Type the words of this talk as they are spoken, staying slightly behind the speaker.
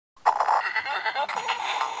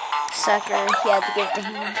Sucker, he had to give the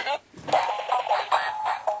hand.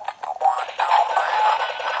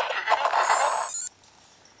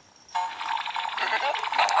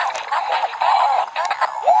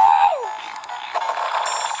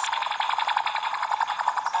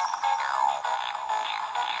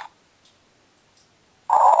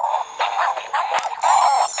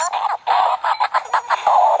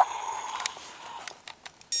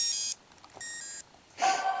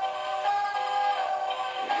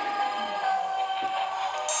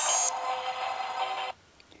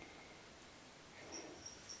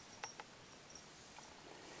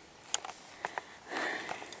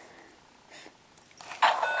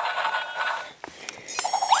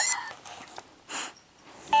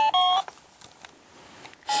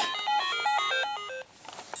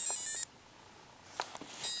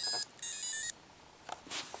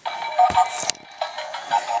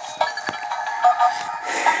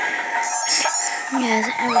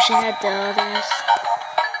 Yes, I wish I had the others.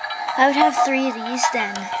 I would have 3 of these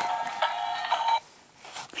then.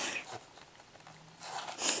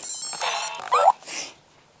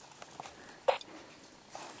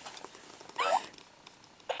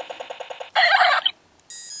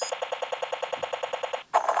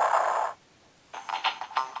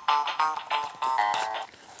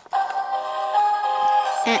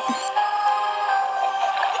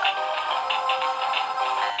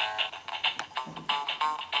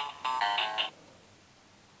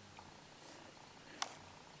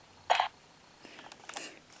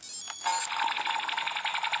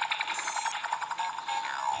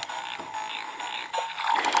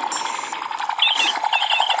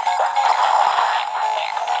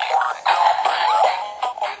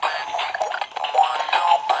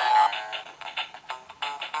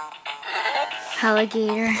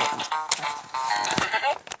 Alligator.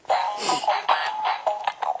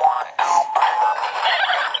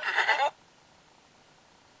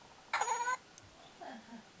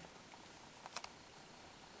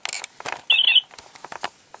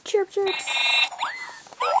 Chirp, chirp.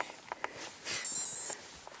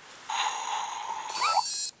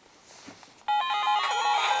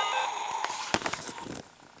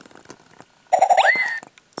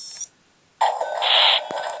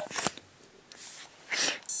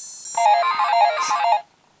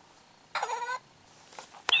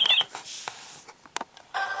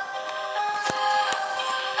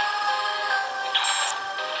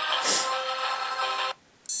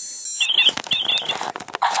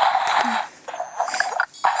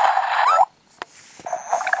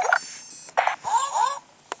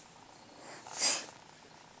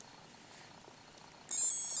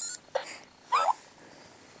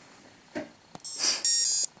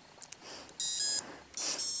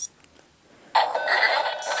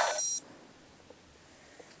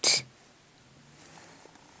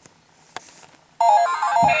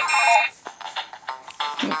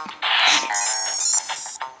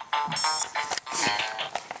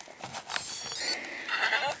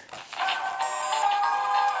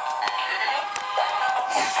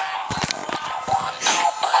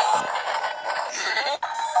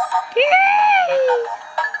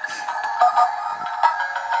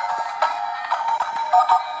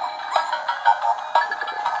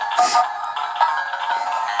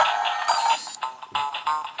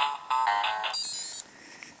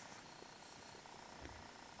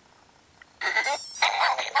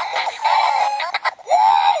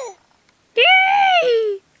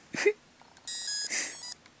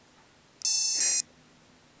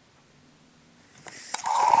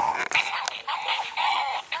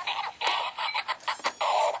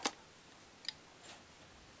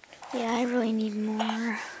 Yeah, I really need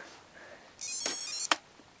more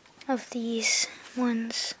of these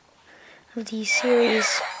ones, of these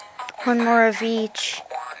series. One more of each.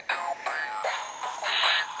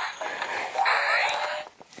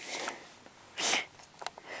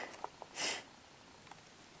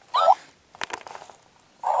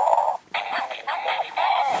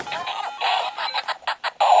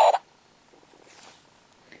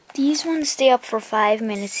 These ones stay up for 5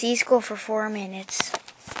 minutes. These go for 4 minutes.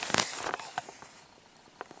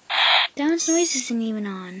 Down's noise isn't even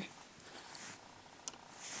on.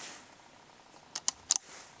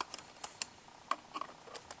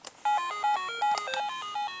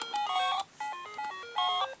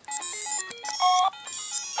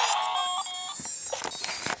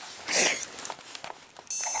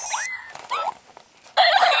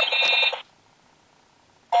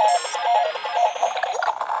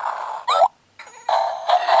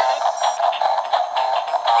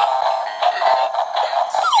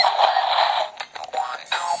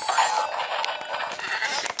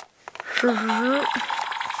 This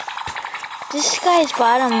guy's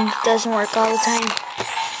bottom doesn't work all the time.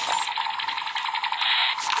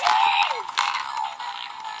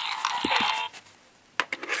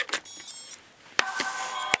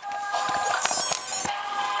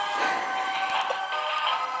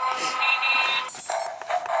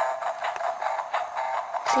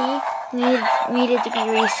 See? Needed to be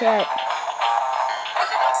reset.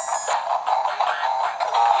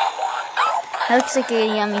 That looks like a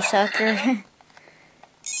yummy sucker.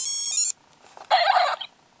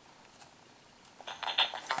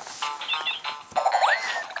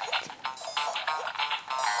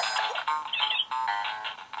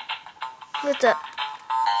 What's up?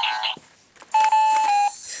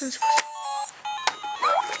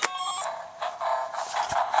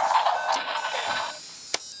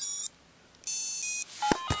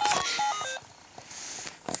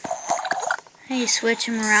 I switch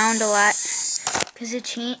them around a lot because it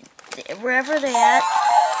change wherever they're at,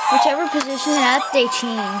 whichever position they're at, they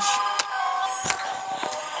change.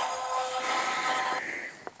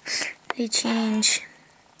 They change.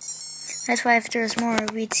 That's why if there's more,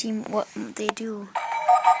 we'd see what they do.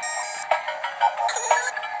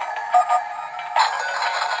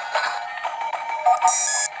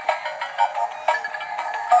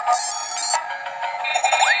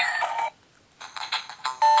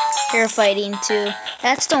 They're fighting too.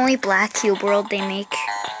 That's the only black cube world they make.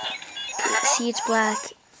 See, it's black,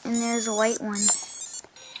 and there's a white one.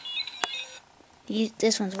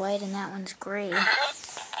 This one's white and that one's gray.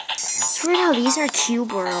 It's weird how these are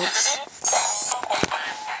cube worlds.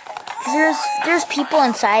 There's people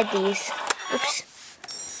inside these. Oops.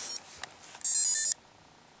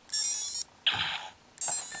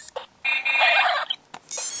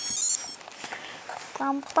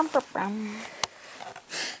 Bum, bum, bum, bum.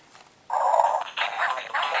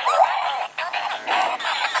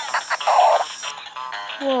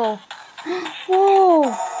 Whoa.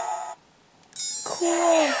 Whoa.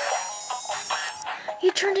 Cool.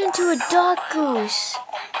 He turned into a duck goose.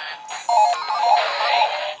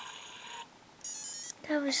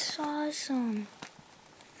 That was awesome.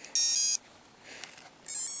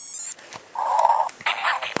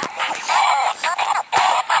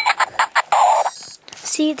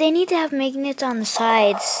 See, they need to have magnets on the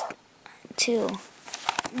sides too.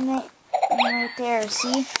 And right there,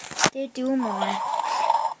 see? They do more.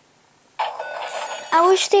 I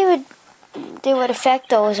wish they would affect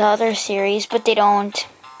those other series, but they don't.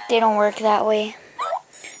 They don't work that way.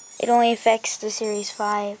 It only affects the Series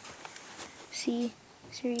 5. See?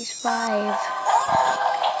 Series 5.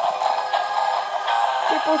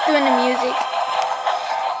 They're both doing the music.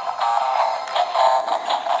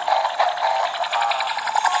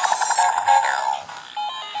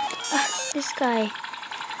 This guy.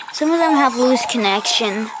 Some of them have loose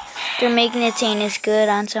connection. Their magnets ain't as good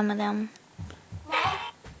on some of them.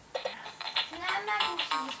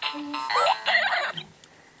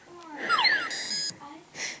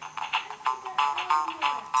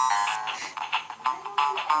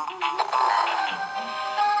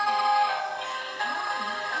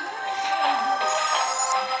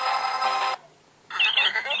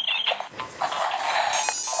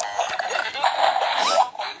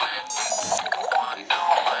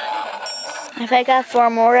 If I got 4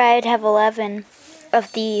 more, I'd have 11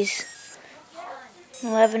 of these.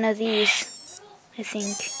 11 of these, I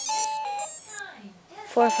think.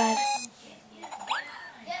 4 or 5.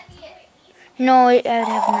 No, I'd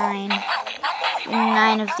have 9.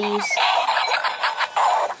 9 of these.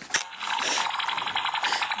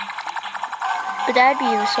 But that'd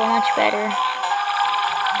be so much better.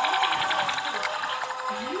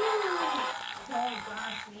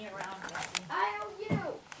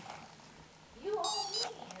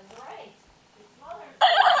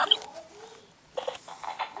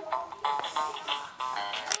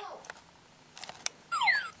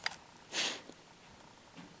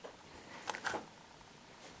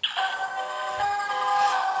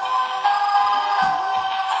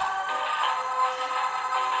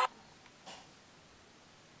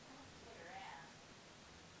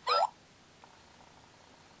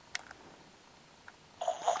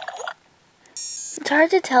 It's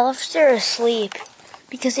hard to tell if they're asleep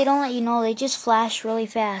because they don't let you know. They just flash really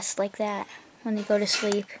fast like that when they go to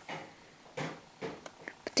sleep.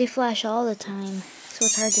 But they flash all the time, so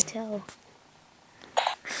it's hard to tell.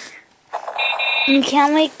 And you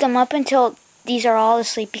can't wake them up until these are all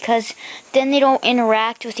asleep because then they don't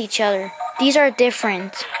interact with each other. These are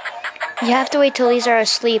different. You have to wait till these are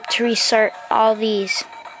asleep to restart all these.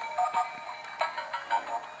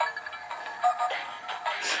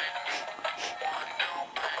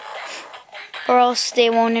 Or else they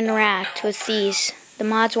won't interact with these. The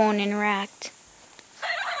mods won't interact.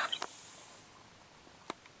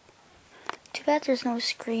 Too bad there's no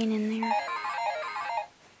screen in there.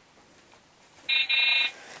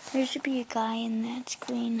 There should be a guy in that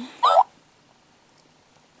screen.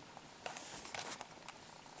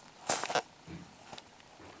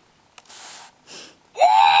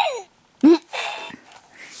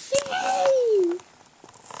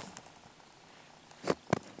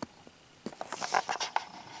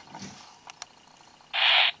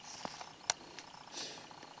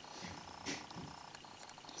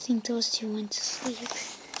 I think those two went to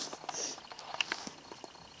sleep.